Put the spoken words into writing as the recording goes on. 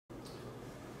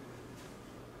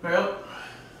Well,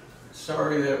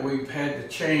 sorry that we've had to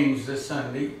change this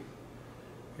Sunday.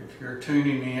 If you're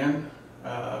tuning in,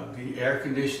 the air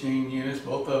conditioning units,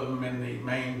 both of them in the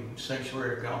main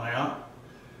sanctuary, have gone out.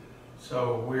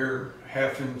 So we're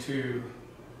having to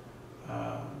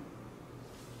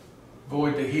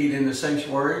avoid the heat in the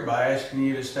sanctuary by asking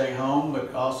you to stay home,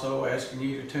 but also asking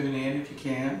you to tune in if you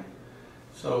can.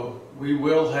 So we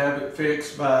will have it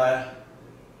fixed by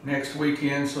next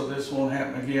weekend, so this won't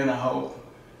happen again, I hope.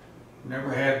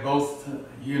 Never had both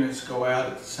units go out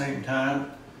at the same time,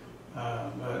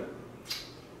 but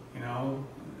you know,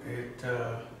 it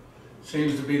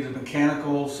seems to be the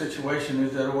mechanical situation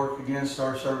is that'll work against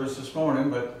our service this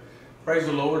morning, but praise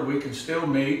the Lord, we can still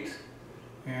meet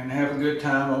and have a good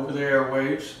time over the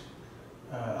airwaves.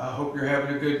 I hope you're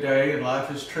having a good day and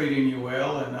life is treating you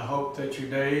well, and I hope that your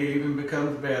day even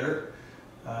becomes better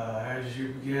as you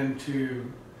begin to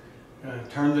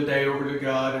turn the day over to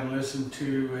God and listen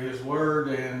to His Word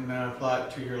and apply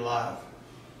it to your life.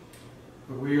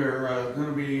 We are going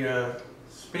to be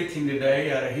speaking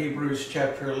today out of Hebrews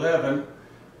chapter 11,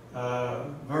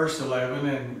 verse 11,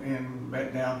 and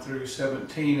back down through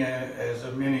 17 as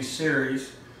a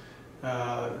mini-series,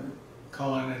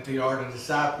 calling it The Art of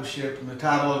Discipleship, and the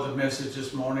title of the message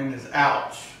this morning is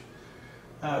Ouch.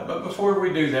 But before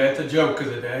we do that, the joke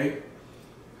of the day.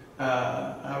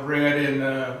 I read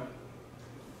in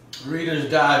Reader's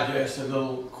Digest a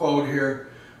little quote here: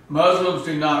 Muslims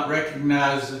do not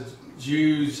recognize the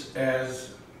Jews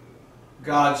as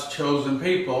God's chosen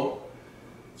people.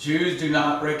 Jews do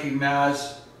not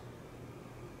recognize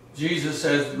Jesus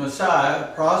as the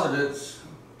Messiah. Protestants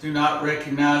do not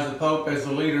recognize the Pope as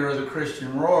the leader of the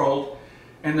Christian world.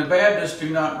 And the Baptists do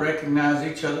not recognize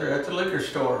each other at the liquor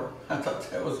store. I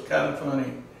thought that was kind of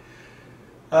funny.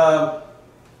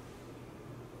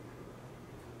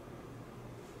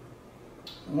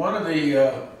 One of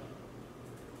the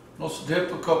most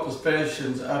difficult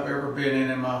professions I've ever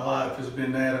been in my life has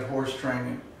been that of horse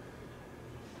training.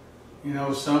 You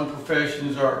know, some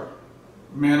professions are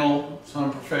mental,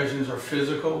 some professions are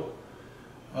physical,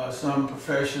 some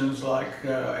professions like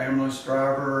ambulance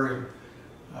driver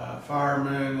and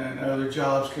fireman and other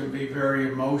jobs can be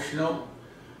very emotional.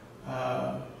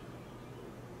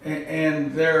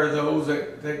 And there are those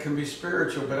that can be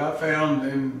spiritual, but I found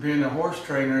in being a horse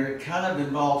trainer, it kind of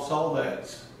involves all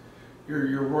that.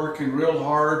 You're working real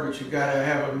hard, but you've got to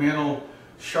have a mental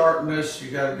sharpness,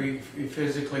 you've got to be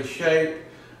physically shaped,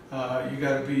 you've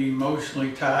got to be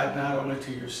emotionally tied not only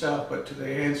to yourself but to the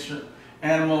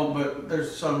animal, but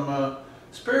there's some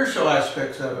spiritual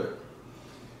aspects of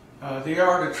it. The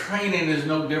art of training is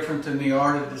no different than the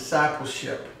art of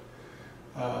discipleship.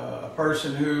 A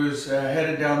person who is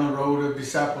headed down the road of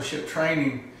discipleship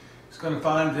training is going to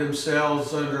find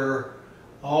themselves under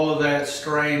all of that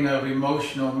strain of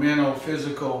emotional, mental,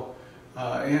 physical,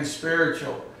 and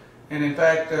spiritual. And in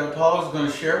fact, Paul is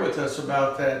going to share with us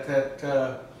about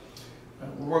that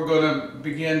we're going to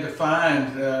begin to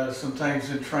find some things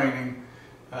in training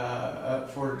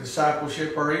for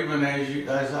discipleship, or even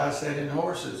as I said, in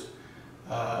horses.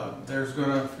 There's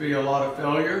going to be a lot of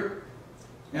failure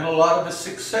and a lot of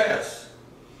success,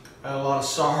 a lot of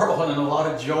sorrow and a lot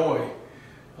of joy,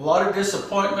 a lot of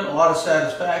disappointment, a lot of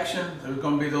satisfaction. There's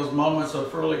going to be those moments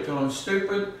of really feeling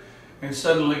stupid and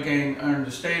suddenly gain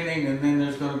understanding, and then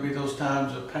there's going to be those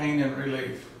times of pain and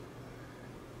relief.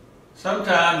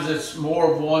 Sometimes it's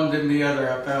more of one than the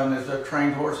other. I found as I've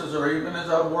trained horses, or even as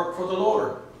I've worked for the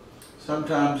Lord.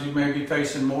 Sometimes you may be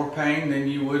facing more pain than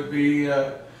you would be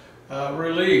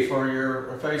relief, or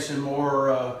you're facing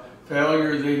more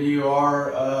failure than you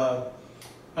are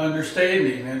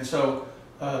understanding. And so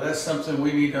that's something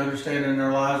we need to understand in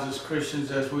our lives as Christians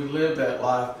as we live that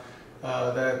life,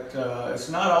 that it's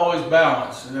not always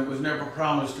balanced, and it was never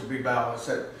promised to be balanced,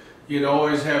 that you'd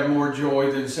always have more joy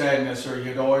than sadness, or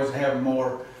you'd always have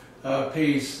more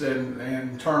peace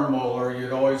than turmoil, or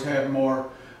you'd always have more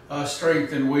strength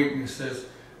than weaknesses.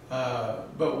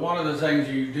 But one of the things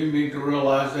you do need to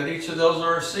realize that each of those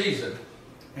are a season,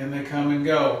 and they come and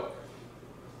go.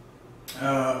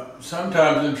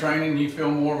 Sometimes in training you feel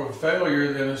more of a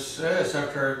failure than a success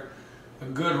after a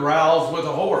good rouse with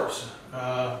a horse.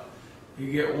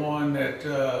 You get one that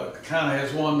kind of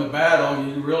has won the battle,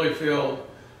 and you really feel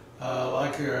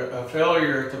like you're a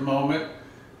failure at the moment,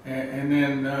 and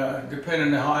then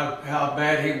depending on how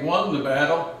bad he won the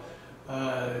battle,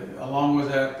 along with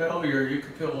that failure, you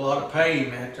could feel a lot of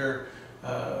pain after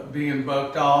being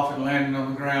bucked off and landing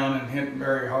on the ground and hitting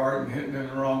very hard and hitting in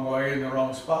the wrong way in the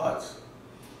wrong spots.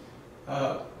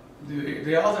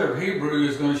 The author of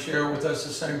Hebrews is going to share with us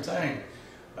the same thing.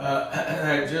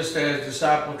 that just as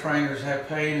disciple trainers have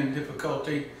pain and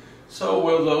difficulty, so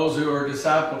will those who are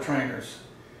disciple trainers.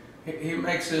 He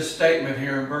makes this statement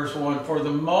here in verse 1, for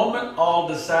the moment all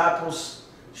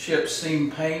discipleship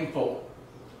seemed painful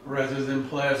rather than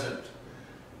pleasant.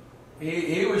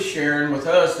 He was sharing with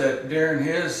us that during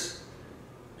his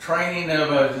training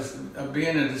of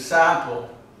being a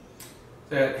disciple,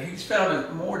 that he's found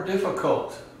it more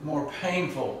difficult, more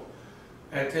painful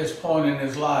at this point in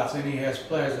his life than he has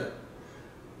pleasant.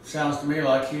 Sounds to me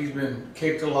like he's been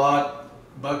kicked a lot,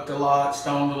 bucked a lot,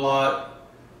 stoned a lot,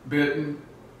 bitten.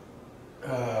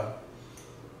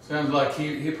 Sounds like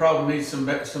he probably needs some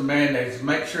Band-Aids.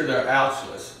 Make sure they're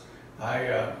ouchless.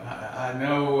 I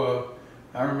know,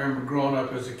 I remember growing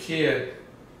up as a kid,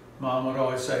 Mom would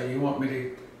always say,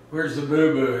 where's the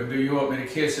boo-boo, and do you want me to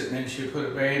kiss it? And then she'd put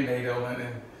a Band-Aid on it,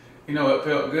 and you know, it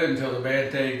felt good until the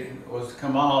Band-Aid was to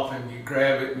come off, and you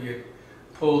grab it and you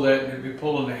pull that, and it'd be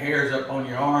pulling the hairs up on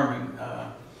your arm,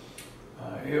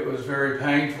 and it was very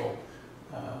painful.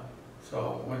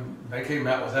 So when they came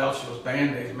out with ouchless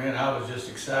Band-Aids, man, I was just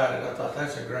excited. I thought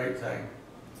that's a great thing.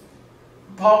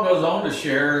 Paul goes on to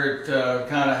share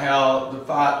kind of how the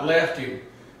fight left him.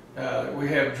 We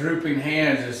have drooping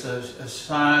hands. It's a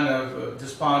sign of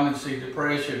despondency,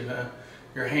 depression.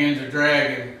 Your hands are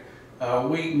dragging.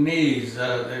 Weak knees.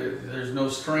 There's no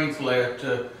strength left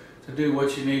to do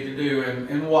what you need to do,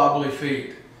 and wobbly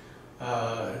feet.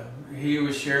 He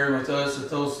was sharing with us that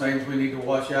those things we need to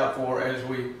watch out for as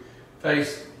we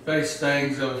face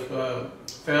things of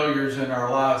failures in our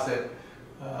life, that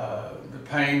the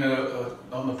pain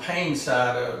on the pain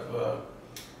side of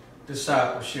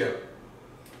discipleship.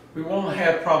 We won't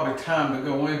have probably time to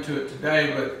go into it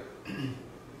today, but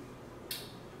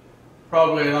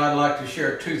probably I'd like to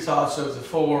share two thoughts of the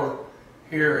four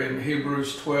here in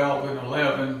Hebrews 12 and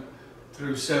 11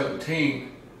 through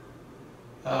 17.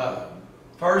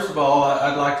 First of all,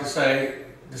 I'd like to say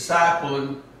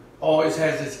discipling always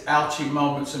has its ouchy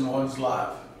moments in one's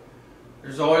life.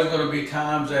 There's always going to be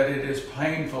times that it is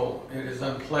painful, it is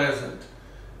unpleasant,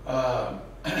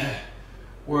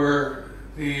 where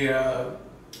the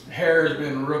hair has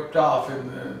been ripped off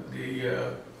and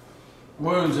the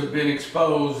wounds have been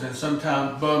exposed, and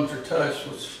sometimes bumps are touched,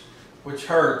 which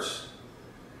hurts.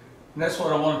 And that's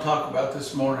what I want to talk about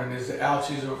this morning, is the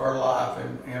ouchies of our life,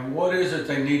 and what is it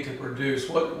they need to produce?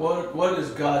 What is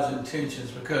God's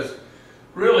intentions? Because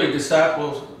really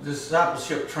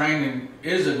discipleship training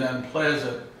isn't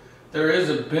unpleasant. There is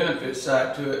a benefit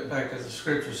side to it. In fact, as the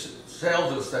scripture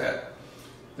tells us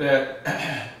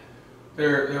that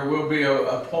there will be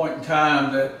a point in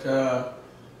time that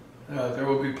there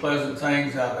will be pleasant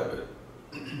things out of it.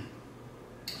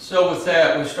 So with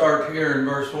that, we start here in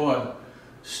verse 1.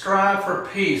 Strive for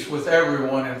peace with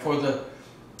everyone and for the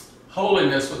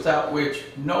holiness without which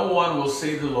no one will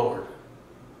see the Lord.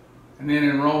 And then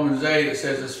in Romans 8 it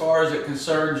says, as far as it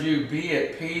concerns you, be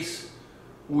at peace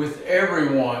with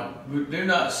everyone. Do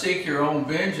not seek your own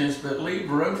vengeance, but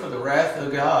leave room for the wrath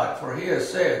of God. For he has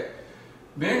said,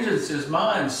 vengeance is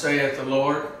mine, saith the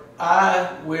Lord,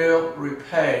 I will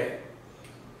repay.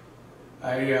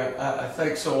 I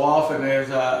think so often as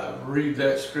I read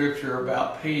that scripture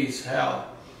about peace, how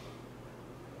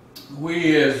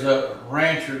we as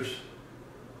ranchers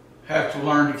have to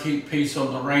learn to keep peace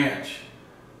on the ranch.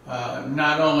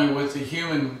 Not only with the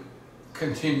human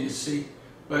contingency,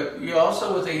 but you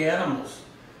also with the animals.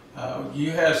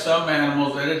 You have some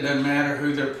animals that it doesn't matter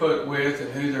who they're put with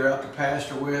and who they're out to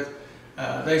pasture with.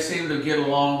 They seem to get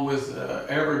along with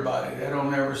everybody. They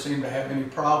don't ever seem to have any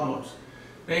problems.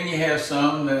 Then you have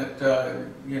some that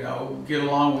get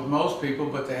along with most people,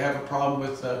 but they have a problem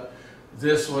with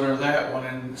this one or that one.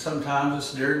 And sometimes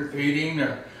it's during feeding,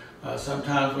 or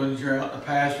sometimes when you're out in the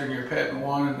pasture and you're petting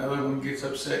one, another one gets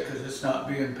upset because it's not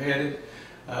being petted.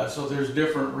 So there's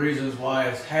different reasons why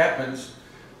it happens.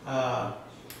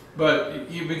 But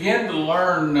you begin to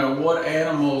learn what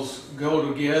animals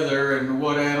go together and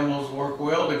what animals work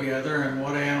well together and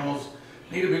what animals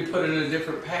need to be put in a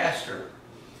different pasture.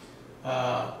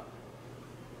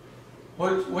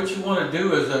 What you want to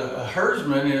do as a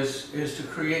herdsman is to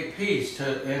create peace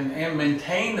and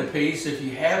maintain the peace if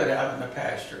you have it out in the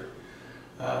pasture.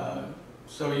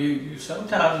 So you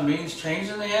sometimes means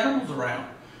changing the animals around.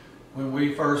 When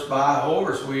we first buy a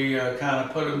horse, we kind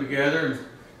of put them together and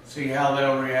see how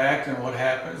they'll react and what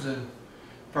happens. And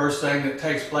first thing that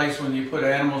takes place when you put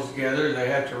animals together, they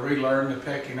have to relearn the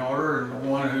pecking order, and the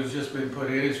one who's just been put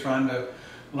in is trying to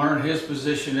learn his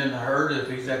position in the herd, if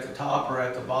he's at the top or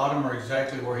at the bottom or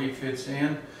exactly where he fits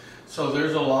in. So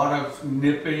there's a lot of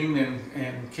nipping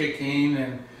and kicking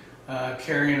and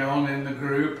carrying on in the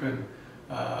group, and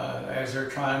as they're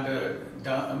trying to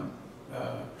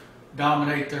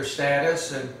dominate their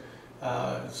status. And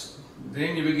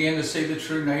then you begin to see the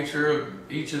true nature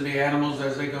of each of the animals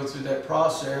as they go through that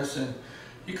process. And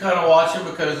you kind of watch them,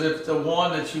 because if the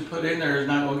one that you put in there is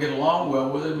not going to get along well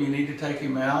with him, you need to take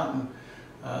him out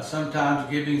and sometimes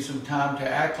give him some time to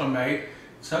acclimate.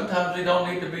 Sometimes he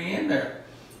don't need to be in there.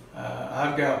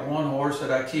 I've got one horse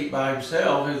that I keep by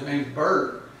himself. His name's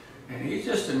Bert, and he's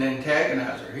just an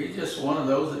antagonizer. He's just one of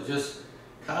those that just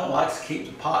kind of likes to keep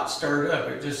the pot stirred up.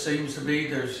 It just seems to be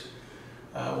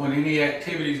when any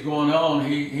activity's going on,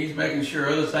 he's making sure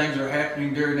other things are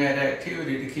happening during that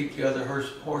activity to keep the other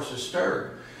horses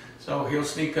stirred. So he'll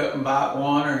sneak up and bite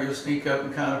one, or he'll sneak up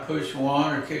and kind of push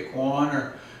one or kick one,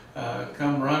 or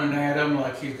come running at him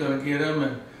like he's going to get them.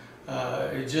 And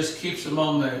it just keeps them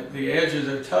on the edge of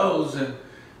their toes. And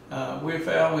we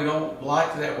found we don't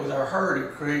like that with our herd.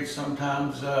 It creates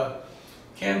sometimes,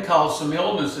 can cause some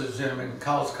illnesses in them, and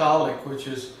cause colic, which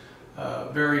is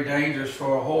very dangerous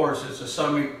for a horse. It's a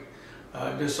stomach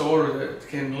disorder that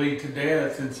can lead to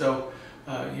death. And so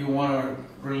you want to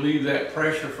relieve that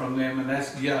pressure from them, and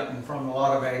that's gotten from a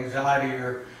lot of anxiety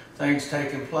or things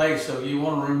taking place. So you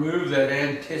want to remove that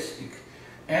antistic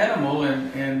animal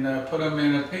and put them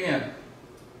in a pen.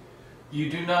 You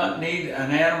do not need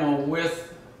an animal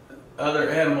with other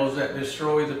animals that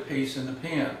destroy the peace in the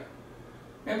pen.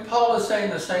 And Paul is saying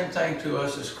the same thing to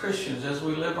us as Christians as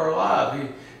we live our lives.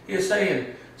 He is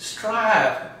saying,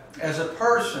 strive as a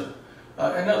person.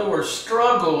 In other words,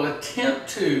 struggle, attempt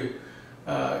to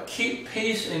keep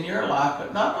peace in your life,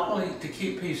 but not only to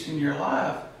keep peace in your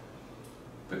life,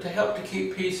 but to help to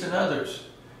keep peace in others.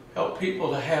 Help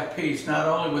people to have peace, not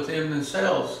only within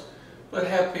themselves, but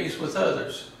have peace with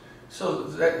others. So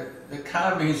that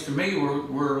kind of means to me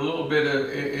we're a little bit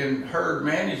in herd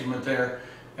management there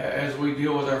as we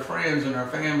deal with our friends and our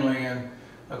family and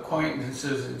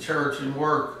acquaintances in church and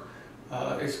work.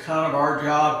 It's kind of our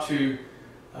job to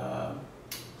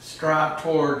strive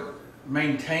toward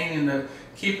maintaining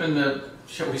keeping the,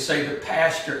 shall we say, the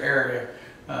pasture area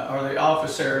or the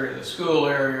office area, the school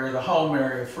area, or the home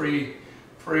area free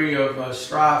of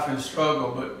strife and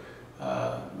struggle,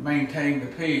 but maintain the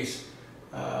peace.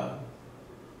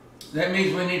 That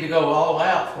means we need to go all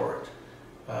out for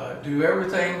it. Do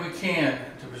everything we can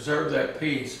to preserve that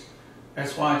peace.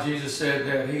 That's why Jesus said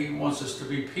that he wants us to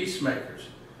be peacemakers.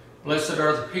 Blessed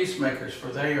are the peacemakers, for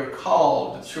they are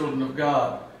called the children of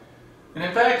God. And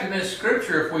in fact, in this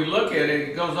scripture, if we look at it,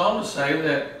 it goes on to say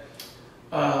that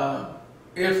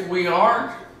if we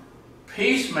aren't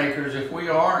peacemakers, if we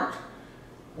aren't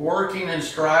working and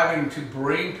striving to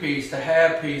bring peace, to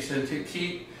have peace, and to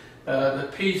keep the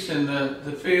peace in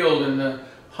the field, in the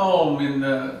home, in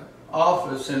the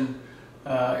office, and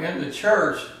in the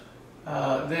church,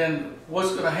 then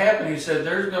what's going to happen? He said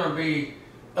there's going to be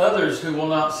others who will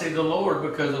not see the Lord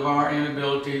because of our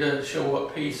inability to show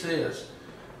what peace is.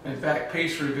 In fact,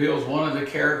 peace reveals one of the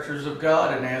characters of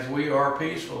God, and as we are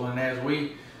peaceful and as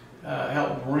we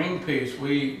help bring peace,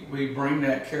 we bring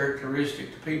that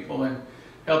characteristic to people and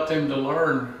help them to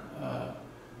learn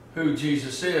who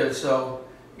Jesus is. So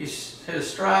he says,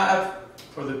 strive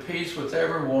for the peace with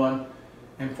everyone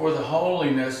and for the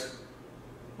holiness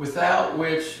without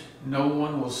which no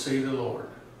one will see the Lord.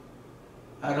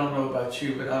 I don't know about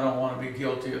you, but I don't want to be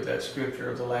guilty of that scripture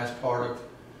of the last part of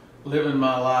living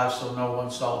my life so no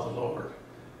one saw the Lord.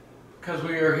 Because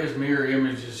we are his mirror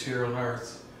images here on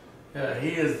earth. He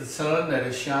is the sun that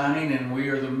is shining, and we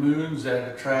are the moons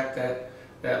that attract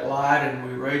that light, and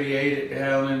we radiate it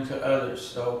down into others.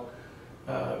 So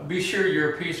be sure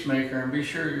you're a peacemaker, and be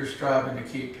sure you're striving to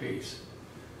keep peace.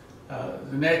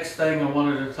 The next thing I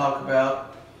wanted to talk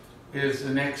about is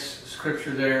the next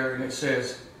scripture there, and it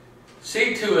says,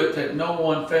 see to it that no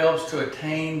one fails to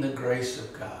attain the grace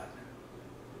of God.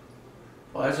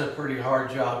 Well, that's a pretty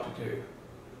hard job to do.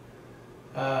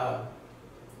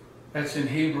 That's in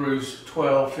Hebrews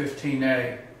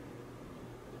 12:15a.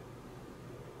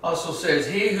 Also says,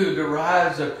 he who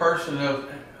derides a person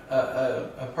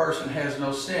has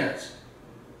no sense,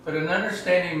 but an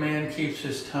understanding man keeps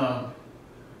his tongue.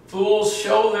 Fools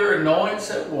show their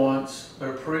annoyance at once, but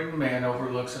a prudent man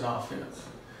overlooks an offense.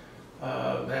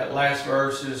 That last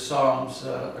verse is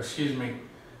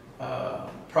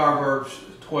Proverbs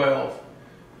 12.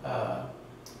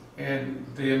 And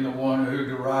then the one who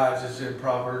derides is in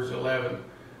Proverbs 11.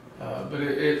 But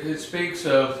it speaks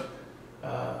of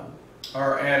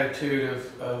our attitude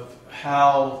of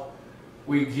how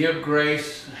we give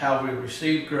grace, how we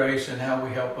receive grace, and how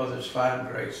we help others find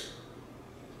grace.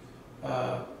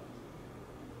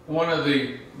 One of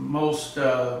the most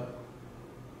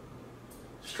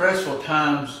stressful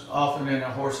times often in a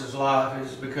horse's life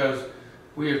is because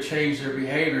we have changed their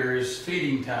behavior is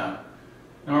feeding time.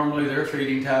 Normally their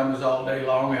feeding time is all day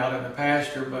long out in the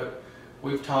pasture, but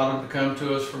we've taught them to come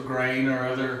to us for grain or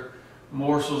other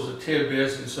morsels of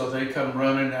tidbits, and so they come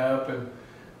running up, and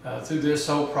through this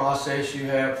whole process you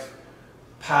have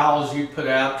piles you put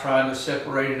out trying to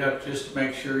separate it up just to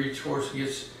make sure each horse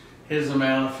gets his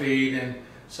amount of feed, and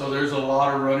so there's a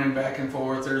lot of running back and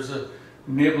forth. There's a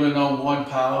nibbling on one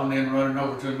pile and then running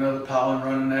over to another pile and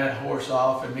running that horse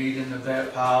off and eating of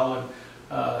that pile,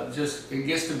 and just it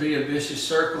gets to be a vicious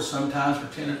circle sometimes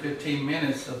for 10 or 15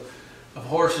 minutes of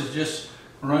horses just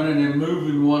running and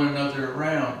moving one another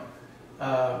around.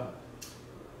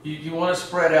 You want to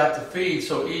spread out the feed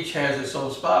so each has its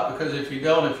own spot, because if you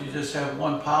don't, if you just have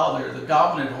one pile there, the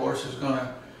dominant horse is going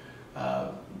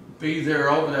to be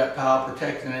there over that pile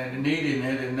protecting it and eating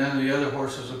it, and none of the other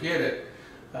horses will get it.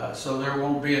 So there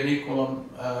won't be an equal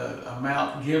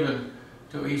amount given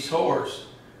to each horse.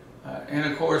 And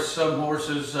of course some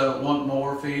horses want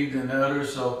more feed than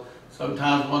others, so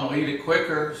sometimes one will eat it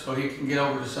quicker so he can get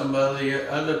over to some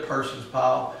other person's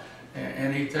pile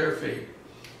and eat their feed.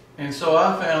 And so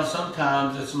I found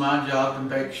sometimes it's my job to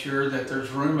make sure that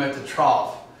there's room at the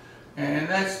trough. And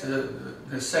that's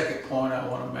the second point I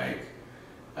want to make.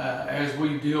 As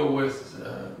we deal with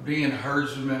being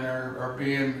herdsmen or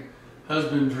being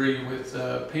husbandry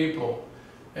with people,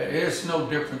 it's no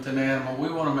different than animal. We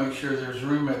want to make sure there's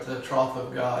room at the trough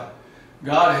of God.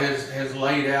 God has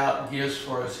laid out gifts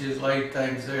for us. He has laid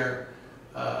things there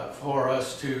for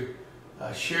us to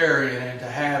share in and to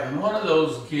have. And one of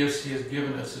those gifts He has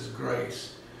given us is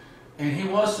grace. And He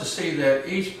wants to see that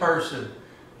each person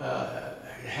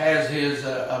has his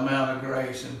amount of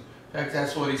grace. And in fact,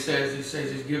 that's what He says. He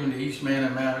says He's given to each man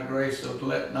an amount of grace, so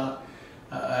let not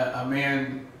a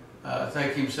man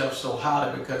think himself so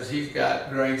highly because he's got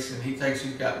grace and he thinks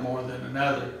he's got more than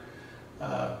another.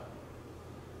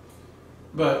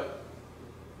 But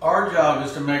our job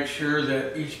is to make sure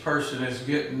that each person is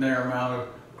getting their amount of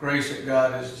grace that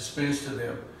God has dispensed to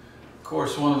them. Of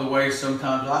course, one of the ways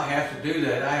sometimes I have to do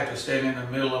that, I have to stand in the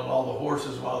middle of all the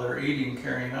horses while they're eating,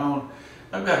 carrying on.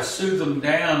 I've got to soothe them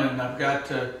down, and I've got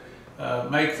to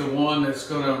make the one that's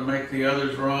going to make the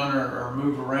others run or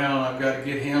move around, I've got to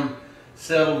get him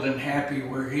settled and happy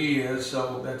where he is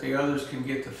so that the others can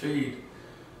get the feed.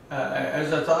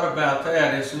 As I thought about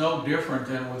that, it's no different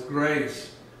than with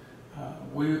grace.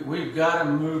 We've got to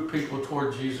move people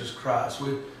toward Jesus Christ.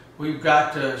 We've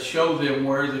got to show them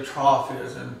where the trough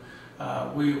is, and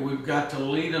we've got to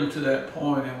lead them to that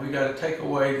point, and we've got to take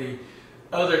away the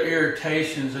other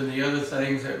irritations and the other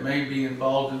things that may be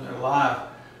involved in their life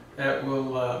that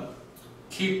will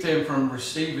keep them from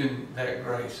receiving that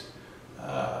grace.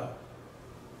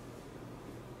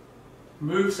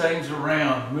 Move things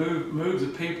around, move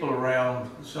the people around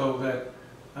so that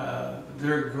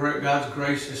God's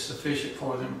grace is sufficient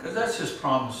for them, because that's His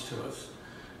promise to us.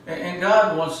 And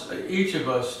God wants each of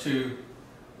us to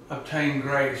obtain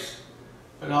grace,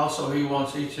 but also He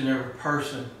wants each and every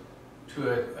person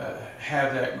to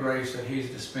have that grace that He's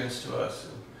dispensed to us.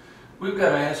 And we've got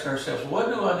to ask ourselves, what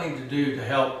do I need to do to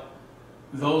help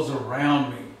those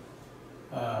around me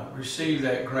receive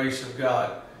that grace of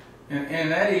God?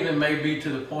 And that even may be to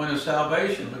the point of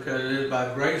salvation, because it is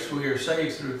by grace we are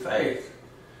saved through faith.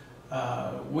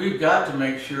 We've got to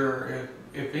make sure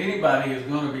if anybody is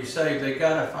going to be saved, they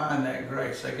got to find that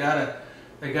grace. They got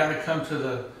to come to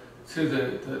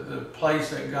the place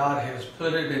that God has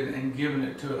put it and given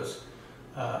it to us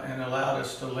and allowed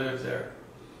us to live there.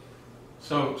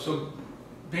 So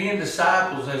being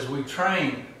disciples, as we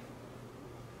train,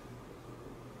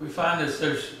 we find that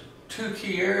there's two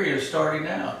key areas starting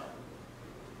out.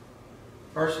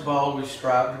 First of all, we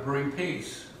strive to bring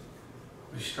peace.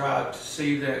 We strive to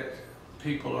see that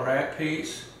people are at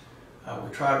peace. We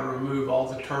try to remove all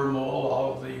the turmoil,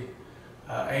 all of the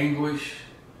anguish.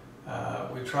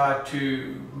 We try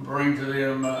to bring to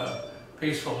them a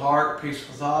peaceful heart,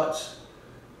 peaceful thoughts.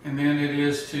 And then it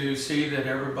is to see that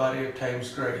everybody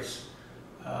obtains grace.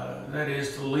 That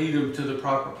is to lead them to the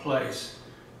proper place.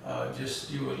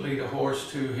 You would lead a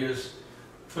horse to his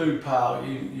food pile.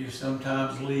 You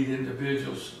sometimes lead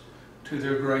individuals to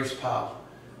their grace pile.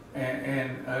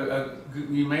 And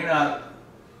you may not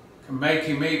make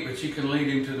him eat, but you can lead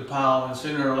him to the pile, and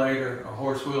sooner or later a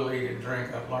horse will eat and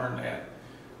drink. I've learned that.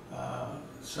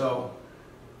 So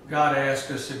God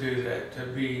asks us to do that, to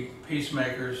be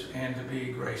peacemakers and to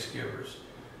be grace givers.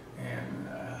 And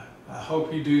I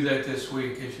hope you do that this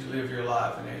week as you live your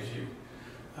life, and as you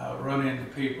run into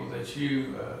people, that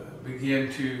you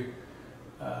begin to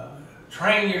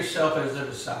train yourself as a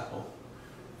disciple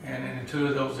And in 2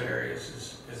 of those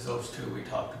areas is those 2 we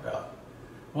talked about.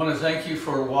 I want to thank you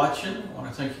for watching. I want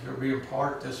to thank you for being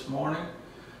part this morning.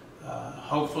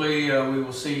 Hopefully we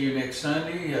will see you next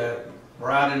Sunday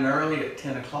bright and early at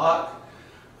 10 o'clock.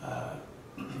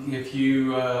 If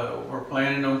you were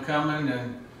planning on coming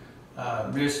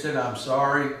and missed it, I'm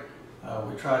sorry.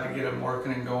 We tried to get them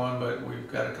working and going, but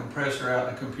we've got a compressor out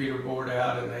and a computer board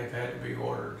out, and they've had to be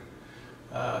ordered.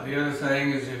 The other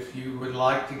thing is, if you would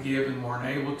like to give and weren't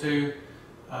able to,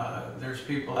 there's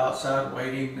people outside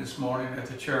waiting this morning at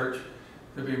the church.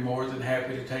 They'll be more than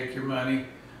happy to take your money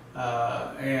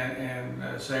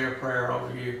and say a prayer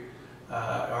over you.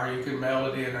 Or you can mail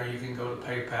it in, or you can go to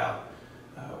PayPal.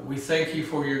 We thank you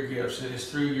for your gifts. It is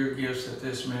through your gifts that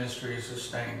this ministry is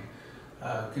sustained.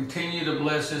 Continue to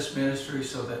bless this ministry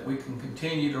so that we can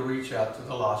continue to reach out to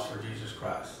the lost for Jesus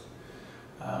Christ.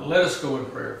 Let us go in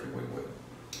prayer, if we would.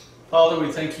 Father,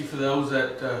 we thank you for those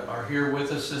that are here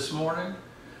with us this morning.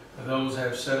 For those that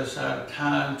have set aside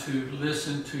time to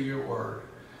listen to your word.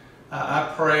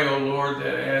 I pray, O Lord,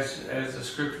 that as the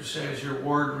scripture says, your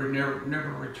word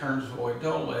never returns void.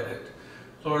 Don't let it.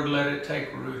 Lord, let it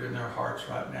take root in their hearts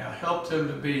right now. Help them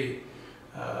to be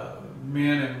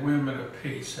men and women of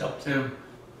peace. Help them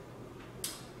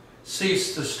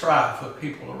cease the strife of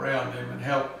people around them, and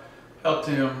help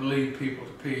them lead people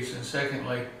to peace. And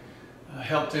secondly,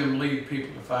 help them lead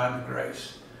people to find the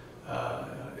grace.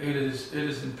 It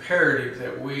is imperative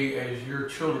that we, as your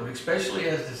children, especially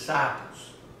as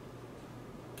disciples,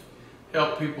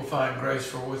 help people find grace,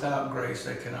 for without grace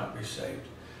they cannot be saved.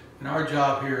 And our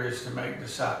job here is to make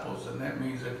disciples, and that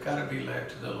means they've got to be led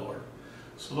to the Lord.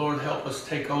 So Lord, help us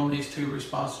take on these 2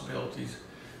 responsibilities.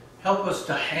 Help us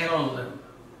to handle them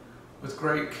with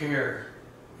great care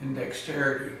and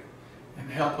dexterity. And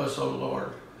help us, O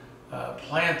Lord,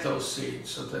 plant those seeds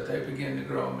so that they begin to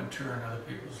grow and mature in other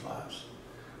people's lives.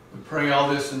 We pray all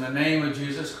this in the name of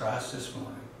Jesus Christ this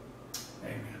morning.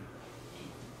 Amen.